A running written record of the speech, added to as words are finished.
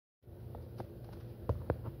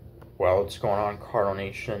Well, what's going on, Cardinal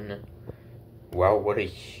Nation? Well, what a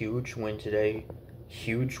huge win today.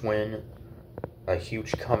 Huge win. A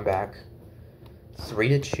huge comeback.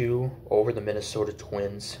 3-2 over the Minnesota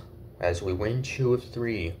Twins as we win 2 of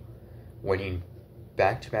 3, winning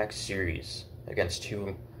back-to-back series against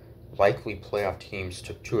two likely playoff teams.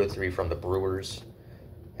 Took 2 of 3 from the Brewers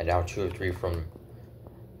and now 2 of 3 from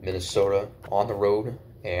Minnesota on the road.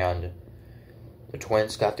 And the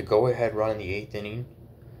Twins got the go-ahead run in the 8th inning,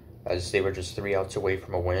 as they were just 3 outs away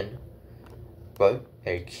from a win. But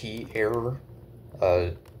a key error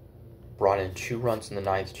brought in 2 runs in the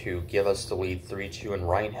 9th to give us the lead 3-2, and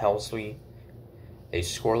Ryan Helsley, a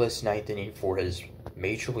scoreless 9th inning for his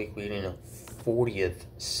Major League leading 40th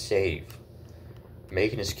save,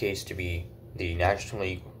 making his case to be the National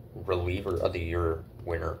League Reliever of the Year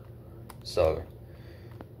winner. So,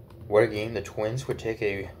 what a game. The Twins would take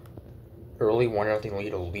a early 1-0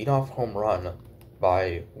 lead, a leadoff home run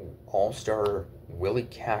by all-star Willie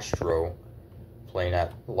Castro, playing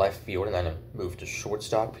at left field, and then moved to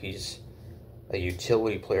shortstop. He's a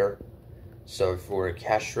utility player. So for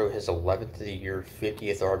Castro, his 11th of the year,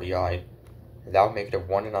 50th RBI, that would make it a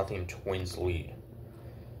 1-0 Twins lead.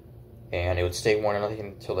 And it would stay 1-0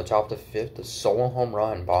 until the top of the 5th. A solo home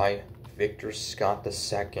run by Victor Scott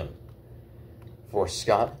II. For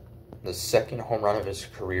Scott, the second home run of his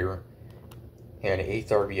career, and 8th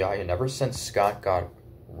RBI, and ever since Scott got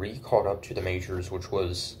recalled up to the majors, which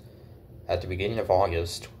was at the beginning of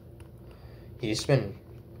August, he's been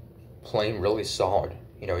playing really solid.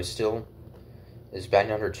 You know, he still is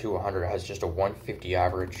batting under 200, has just a 150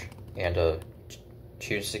 average and a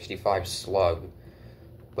 265 slug,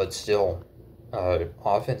 but still,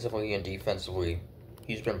 offensively and defensively,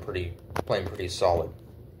 he's been playing pretty solid.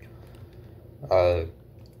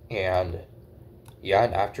 And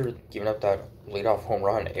after giving up that leadoff home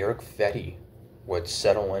run, Eric Fetty would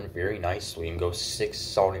settle in very nicely and go 6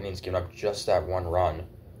 solid innings, giving up just that 1 run,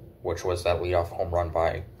 which was that leadoff home run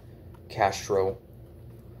by Castro,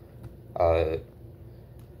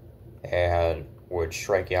 and would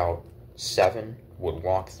strike out 7, would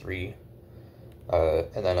walk 3,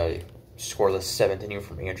 and then a scoreless 7th inning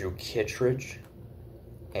from Andrew Kittredge,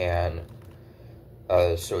 and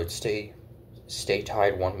so it'd stay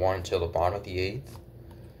tied 1-1 until the bottom of the 8th.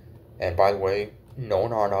 And by the way,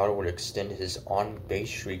 Nolan Arenado would extend his on-base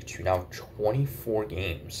streak to now 24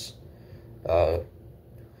 games,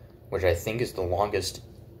 which I think is the longest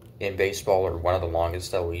in baseball, or one of the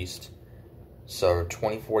longest at least. So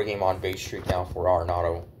 24-game on-base streak now for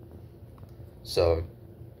Arenado. So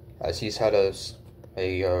as he's had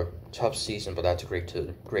a tough season, but that's great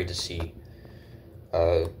to see.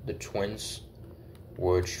 The Twins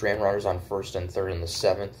would strand runners on 1st and 3rd in the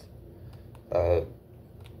 7th.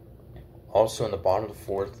 Also in the bottom of the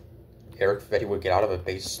 4th, Eric Fetty would get out of a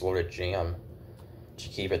base-loaded jam to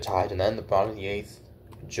keep it tied. And then in the bottom of the 8th,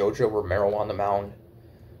 Jojo Romero on the mound.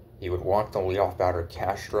 He would walk the leadoff batter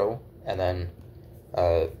Castro, and then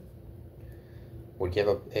would give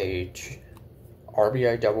up a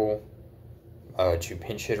RBI double to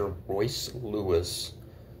pinch hitter Royce Lewis,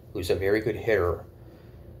 who's a very good hitter.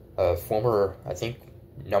 Former, I think,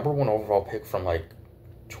 #1 overall pick from,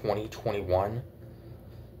 2021.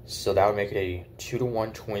 So that would make it a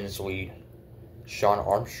 2-1 Twins lead. Sean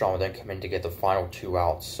Armstrong would then come in to get the final 2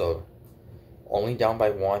 outs. So only down by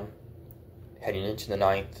 1 heading into the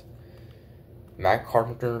 9th. Matt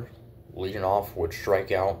Carpenter leading off would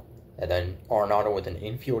strike out, and then Arenado with an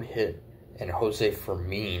infield hit, and Jose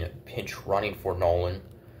Fermin pinch running for Nolan,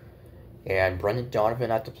 and Brendan Donovan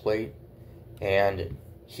at the plate, and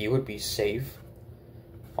he would be safe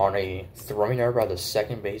on a throwing error by the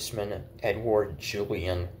second baseman, Edward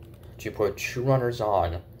Julian, to put 2 runners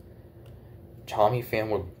on. Tommy Pham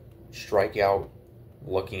would strike out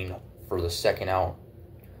looking for the 2nd out.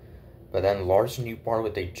 But then Lars Nootbaar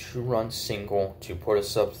with a 2-run single to put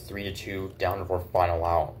us up 3-2 down to our final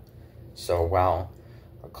out. So, wow,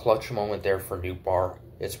 a clutch moment there for Nootbaar.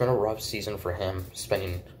 It's been a rough season for him,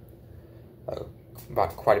 spending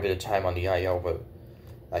about quite a bit of time on the IL, but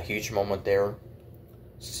a huge moment there.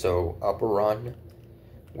 So, up a run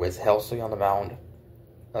with Helsley on the mound.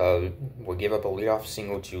 Will give up a leadoff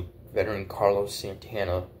single to veteran Carlos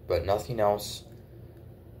Santana, but nothing else.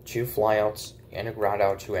 2 flyouts and a ground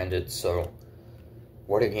out to end it. So,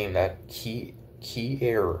 what a game. That key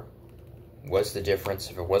error was the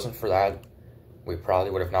difference. If it wasn't for that, we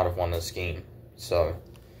probably would have not have won this game. So,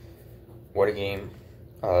 what a game.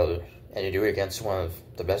 And to do it against one of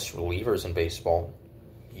the best relievers in baseball,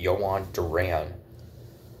 Yohan Duran.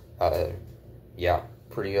 Yeah,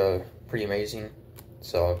 pretty amazing.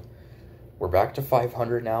 So, we're back to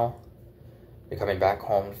 500 now. They're coming back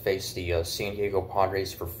home to face the San Diego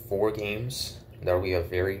Padres for 4 games. That'll be a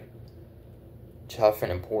very tough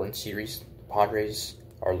and important series. The Padres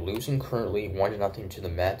are losing currently 1-0 to the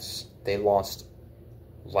Mets. They lost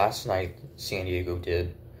last night, San Diego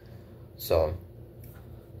did. So,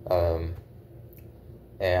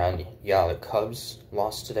 and yeah, the Cubs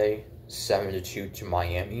lost today, 7-2 to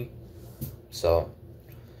Miami. So,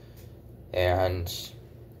 and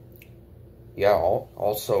yeah,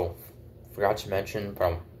 also forgot to mention, but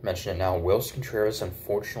I'll mention it now. Wilson Contreras,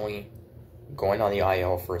 unfortunately, going on the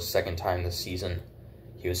IL for a second time this season.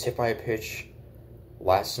 He was hit by a pitch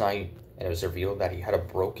last night, and it was revealed that he had a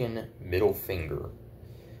broken middle finger.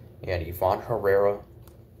 And Ivan Herrera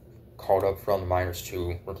called up from the minors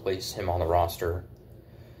to replace him on the roster.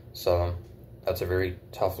 So that's a very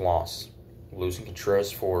tough loss. Losing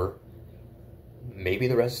Contreras for maybe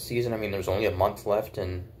the rest of the season. I mean, there's only a month left,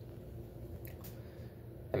 and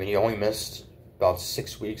I mean, he only missed about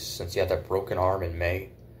 6 weeks since he had that broken arm in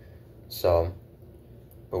May. So,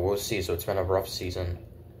 but we'll see. So it's been a rough season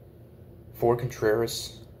for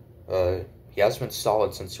Contreras. He has been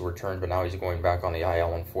solid since he returned, but now he's going back on the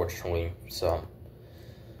IL, unfortunately. So,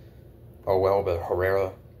 oh well. But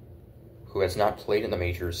Herrera, who has not played in the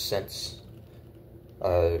majors since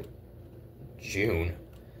June,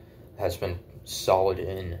 has been solid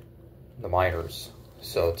in the minors.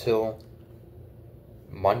 So till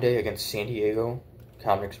Monday against San Diego,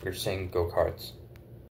 Comics, we're saying go Cards.